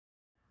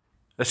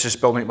This is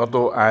Bill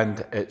McMurdo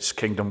and it's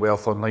Kingdom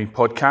Wealth Online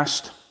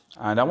podcast.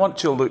 And I want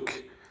to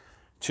look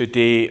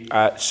today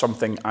at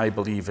something I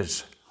believe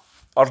is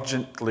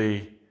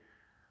urgently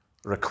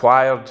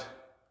required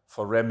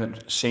for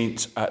remnant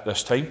saints at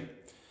this time.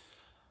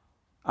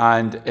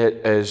 And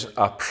it is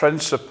a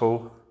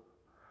principle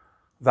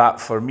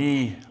that for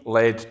me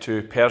led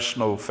to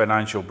personal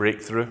financial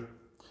breakthrough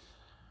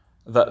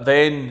that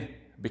then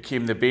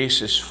became the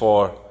basis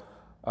for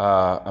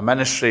a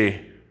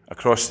ministry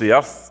across the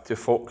earth to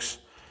folks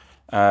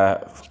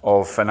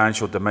of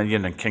financial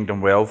dominion and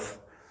kingdom wealth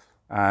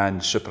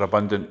and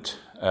superabundant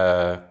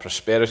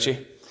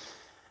prosperity.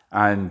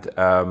 And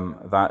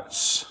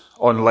that's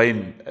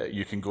online.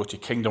 You can go to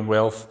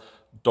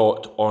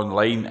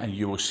kingdomwealth.online and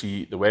you will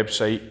see the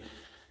website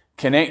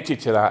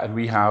connected to that. And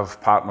we have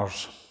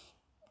partners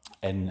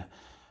in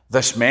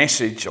this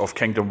message of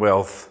kingdom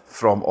wealth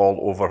from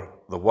all over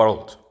the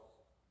world.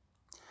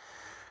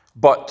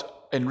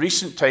 But in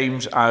recent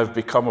times, I've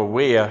become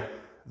aware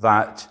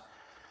that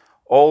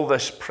all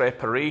this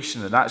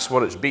preparation, and that's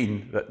what it's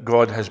been, that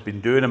God has been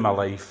doing in my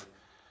life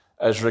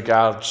as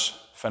regards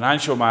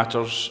financial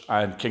matters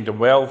and kingdom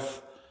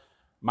wealth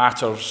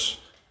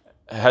matters,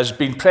 has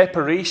been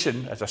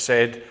preparation, as I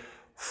said,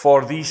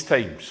 for these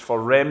times,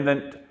 for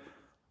remnant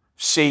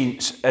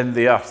saints in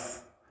the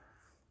earth,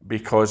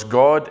 because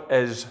God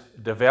is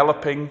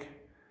developing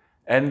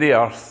in the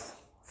earth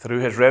through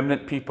his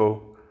remnant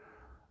people,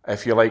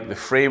 if you like, the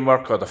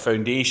framework or the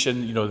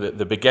foundation,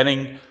 the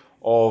beginning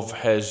of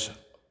his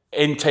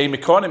end-time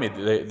economy,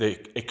 the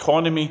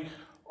economy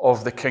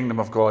of the kingdom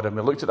of God. And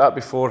we looked at that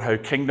before, how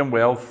kingdom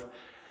wealth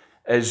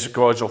is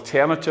God's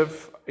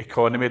alternative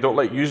economy. I don't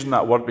like using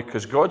that word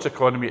because God's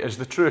economy is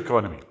the true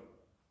economy.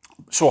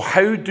 So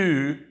how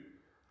do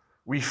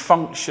we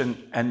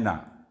function in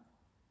that?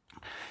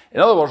 In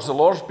other words, the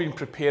Lord's been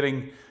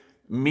preparing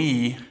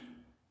me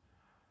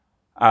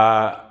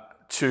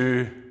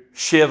to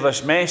share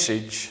this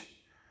message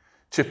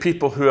to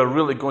people who are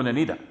really going to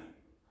need it.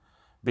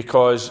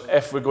 Because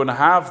if we're going to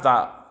have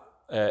that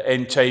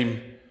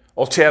end-time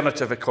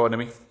alternative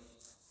economy,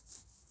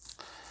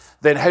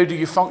 then how do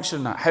you function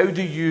in that? How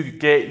do you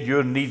get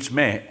your needs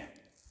met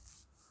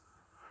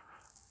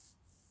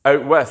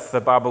out with the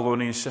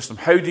Babylonian system?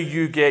 How do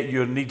you get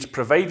your needs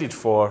provided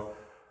for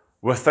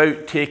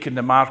without taking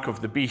the mark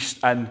of the beast?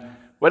 And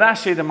when I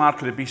say the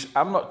mark of the beast,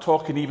 I'm not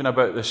talking even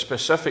about the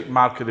specific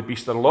mark of the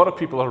beast that a lot of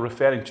people are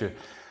referring to.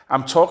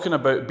 I'm talking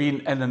about being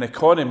in an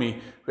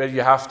economy where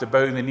you have to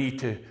bow the knee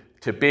to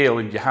Baal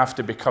and you have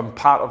to become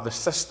part of the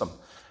system.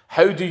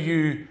 How do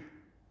you,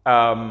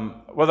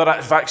 whether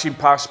that's vaccine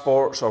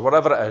passports or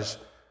whatever it is,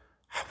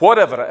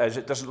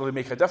 it doesn't really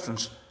make a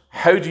difference.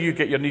 How do you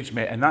get your needs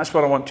met? And that's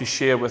what I want to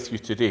share with you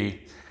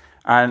today.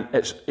 And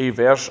it's a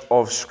verse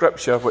of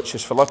scripture, which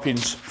is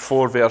Philippians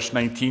 4 verse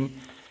 19.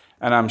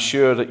 And I'm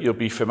sure that you'll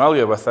be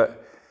familiar with it.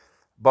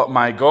 But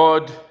my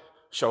God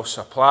shall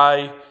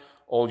supply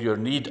all your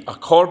need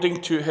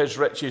according to his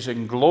riches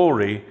in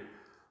glory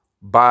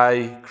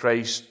by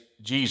Christ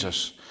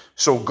Jesus.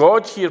 So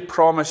God here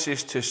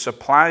promises to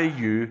supply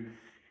you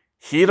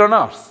here on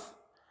earth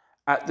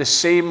at the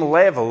same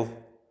level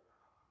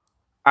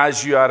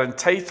as you are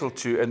entitled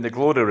to in the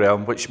glory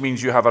realm, which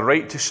means you have a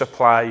right to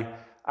supply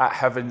at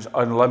heaven's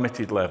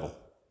unlimited level.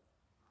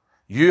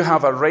 You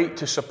have a right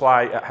to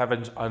supply at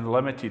heaven's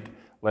unlimited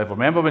level.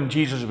 Remember when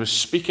Jesus was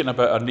speaking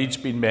about our needs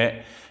being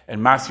met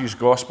in Matthew's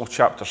Gospel,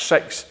 chapter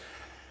 6,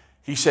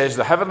 he says,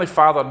 the Heavenly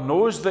Father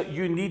knows that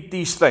you need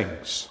these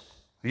things.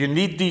 You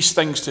need these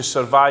things to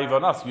survive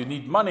on earth. You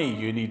need money,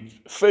 you need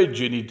food,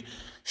 you need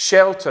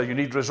shelter, you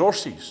need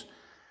resources.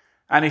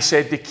 And he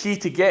said the key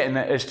to getting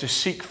it is to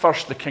seek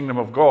first the kingdom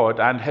of God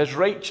and his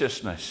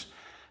righteousness.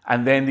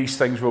 And then these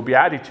things will be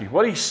added to you.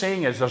 What he's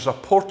saying is there's a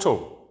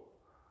portal.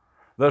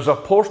 There's a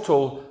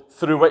portal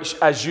through which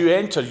as you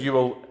enter, you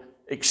will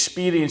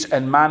experience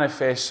and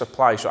manifest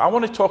supply. So I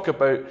want to talk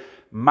about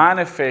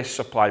manifest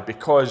supply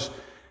because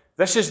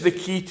this is the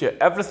key to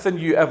everything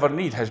you ever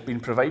need has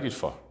been provided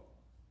for.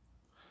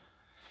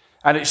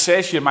 And it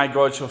says here, my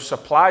God shall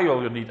supply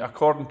all your need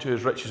according to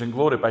his riches and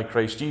glory by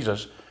Christ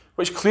Jesus,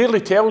 which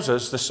clearly tells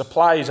us the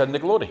supply is in the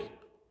glory.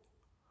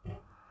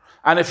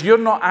 And if you're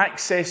not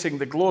accessing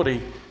the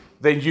glory,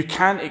 then you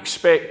can't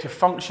expect to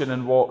function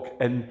and walk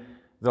in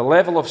the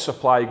level of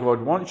supply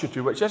God wants you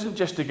to, which isn't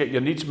just to get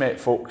your needs met,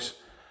 folks,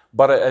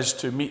 but it is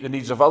to meet the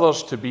needs of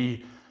others, to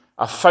be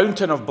a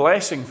fountain of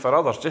blessing for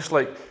others. Just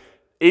like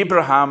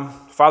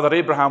Father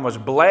Abraham was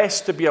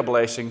blessed to be a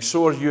blessing,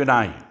 so are you and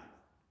I.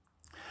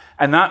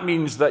 And that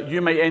means that you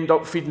might end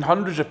up feeding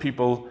hundreds of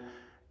people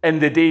in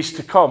the days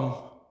to come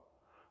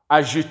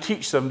as you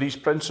teach them these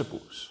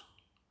principles.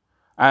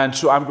 And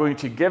so I'm going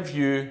to give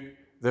you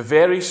the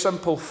very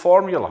simple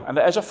formula. And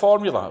it is a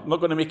formula. I'm not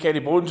going to make any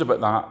bones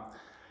about that.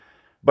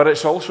 But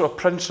it's also a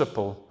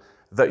principle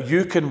that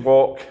you can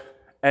walk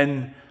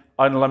in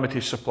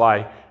unlimited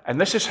supply. And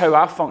this is how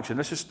I function.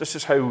 This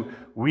is how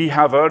we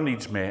have our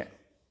needs met.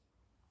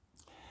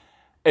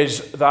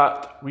 Is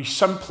that we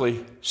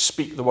simply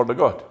speak the word of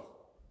God.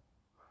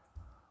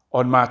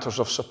 on matters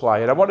of supply.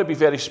 And I want to be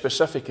very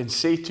specific and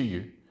say to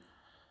you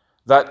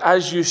that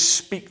as you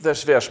speak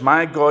this verse,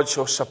 my God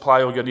shall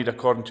supply all your need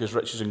according to his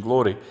riches and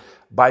glory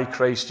by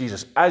Christ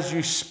Jesus. As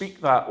you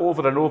speak that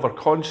over and over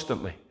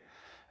constantly,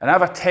 and I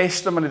have a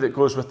testimony that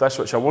goes with this,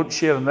 which I won't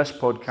share in this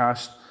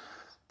podcast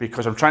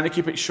because I'm trying to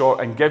keep it short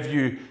and give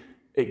you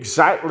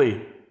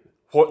exactly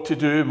what to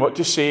do and what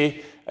to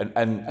say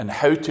and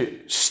how to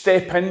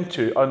step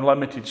into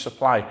unlimited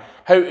supply,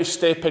 how to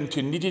step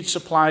into needed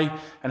supply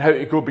and how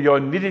to go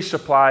beyond needed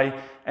supply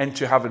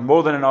into having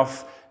more than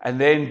enough, and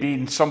then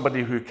being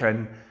somebody who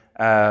can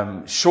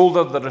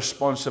shoulder the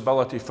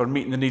responsibility for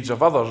meeting the needs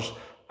of others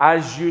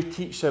as you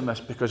teach them this,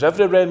 because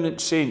every remnant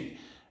saint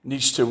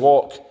needs to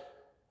walk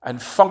and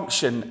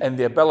function in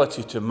the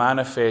ability to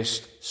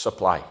manifest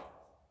supply.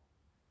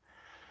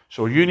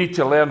 So you need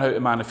to learn how to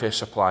manifest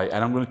supply.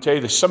 And I'm going to tell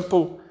you the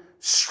simple,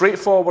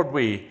 straightforward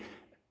way,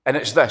 and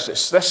it's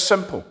this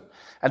simple.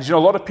 And you know,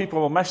 a lot of people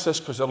will miss this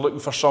because they're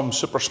looking for some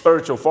super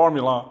spiritual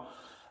formula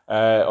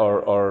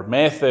or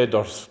method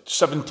or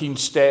 17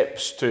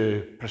 steps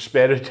to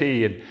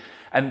prosperity.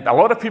 And a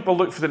lot of people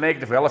look for the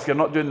negative. Well, if you're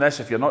not doing this,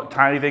 if you're not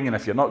tithing, and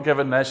if you're not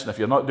giving this, and if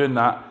you're not doing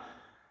that,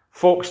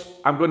 folks,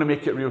 I'm going to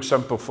make it real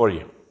simple for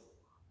you.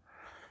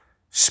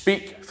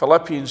 Speak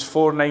Philippians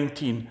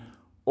 4:19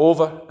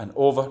 over and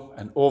over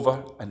and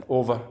over and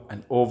over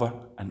and over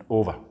and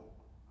over.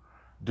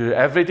 Do it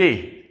every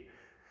day.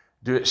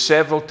 Do it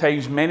several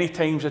times, many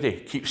times a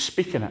day. Keep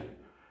speaking it.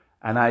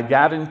 And I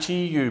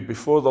guarantee you,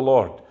 before the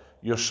Lord,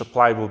 your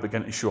supply will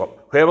begin to show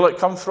up. Where will it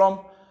come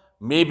from?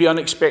 Maybe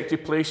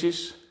unexpected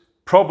places.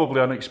 Probably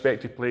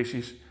unexpected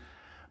places.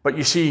 But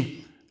you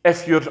see,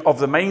 if you're of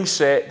the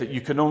mindset that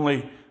you can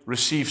only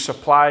receive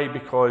supply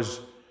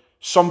because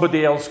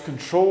somebody else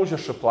controls your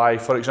supply,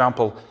 for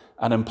example,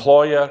 an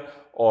employer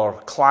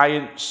or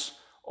clients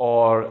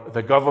or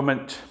the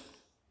government,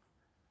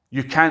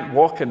 you can't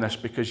walk in this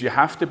because you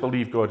have to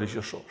believe God is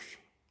your source.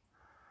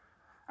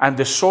 And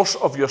the source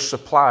of your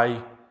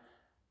supply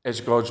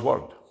is God's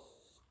word.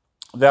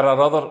 There are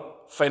other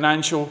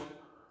financial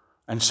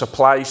and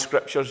supply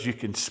scriptures. You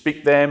can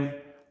speak them.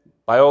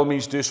 By all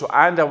means do so.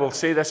 And I will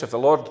say this, if the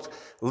Lord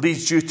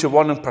leads you to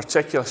one in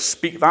particular,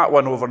 speak that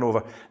one over and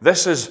over.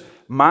 This is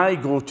my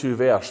go-to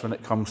verse when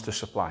it comes to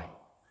supply.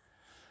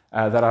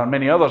 There are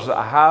many others that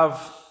I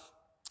have,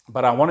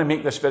 but I want to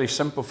make this very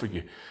simple for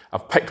you.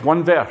 I've picked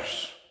one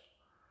verse.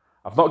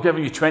 I've not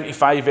given you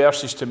 25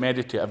 verses to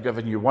meditate. I've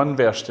given you one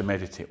verse to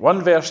meditate,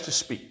 one verse to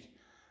speak,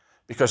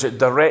 because it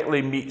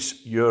directly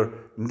meets your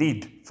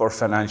need for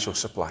financial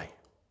supply.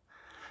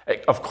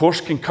 It, of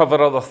course, can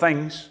cover other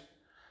things,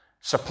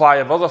 supply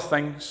of other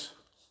things.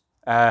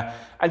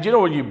 And you know,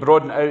 when you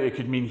broaden it out, it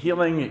could mean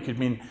healing, it could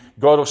mean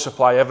God will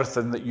supply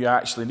everything that you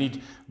actually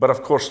need. But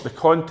of course, the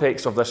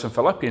context of this in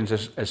Philippians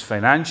is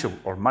financial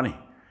or money.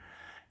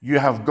 You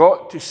have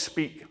got to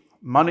speak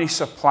money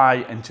supply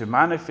into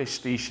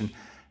manifestation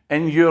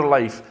in your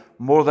life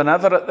more than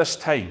ever at this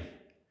time,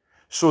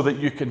 so that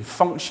you can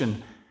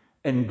function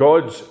in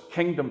God's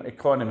kingdom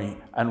economy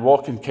and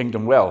walk in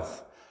kingdom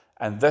wealth.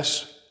 And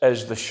this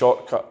is the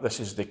shortcut. This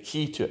is the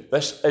key to it.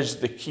 This is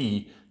the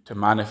key to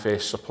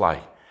manifest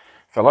supply.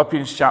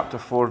 Philippians chapter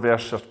 4,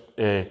 verse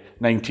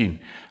 19.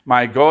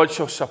 My God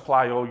shall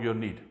supply all your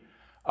need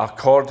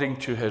according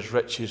to his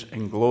riches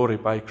in glory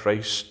by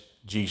Christ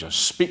Jesus.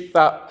 Speak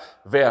that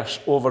verse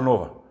over and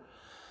over.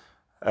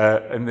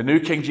 In the New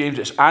King James,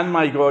 it's, and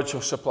my God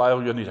shall supply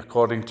all your need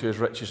according to his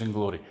riches in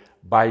glory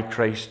by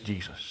Christ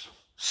Jesus.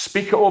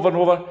 Speak it over and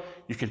over.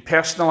 You can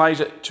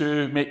personalize it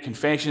to make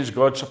confessions.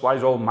 God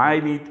supplies all my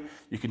need.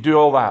 You can do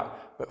all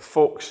that. But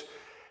folks,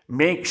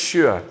 make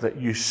sure that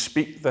you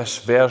speak this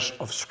verse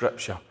of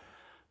Scripture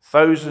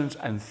thousands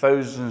and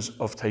thousands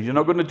of times. You're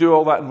not going to do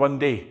all that in one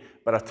day.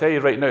 But I tell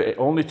you right now, it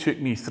only took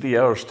me 3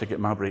 hours to get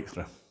my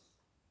breakthrough.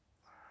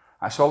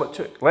 That's all it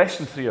took. Less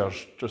than 3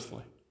 hours,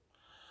 truthfully.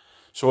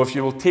 So if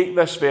you will take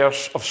this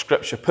verse of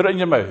Scripture, put it in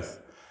your mouth,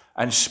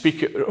 and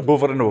speak it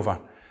over and over,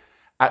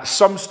 at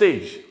some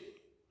stage,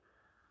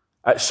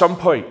 at some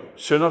point,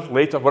 sooner,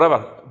 later,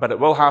 whatever, but it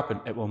will happen.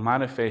 It will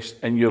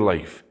manifest in your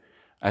life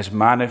as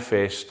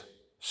manifest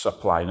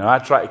supply. Now, I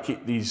try to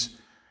keep these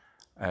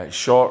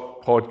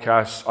short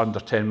podcasts under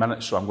 10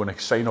 minutes, so I'm going to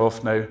sign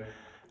off now.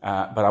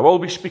 But I will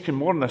be speaking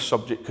more on this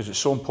subject because it's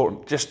so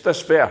important. Just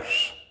this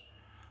verse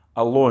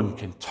alone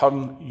can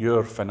turn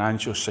your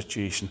financial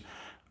situation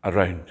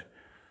around.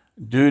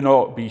 Do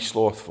not be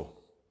slothful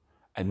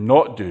and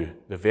not do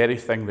the very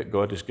thing that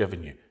God has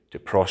given you to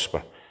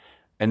prosper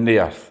in the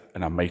earth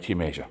in a mighty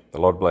measure. The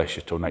Lord bless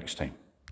you till next time.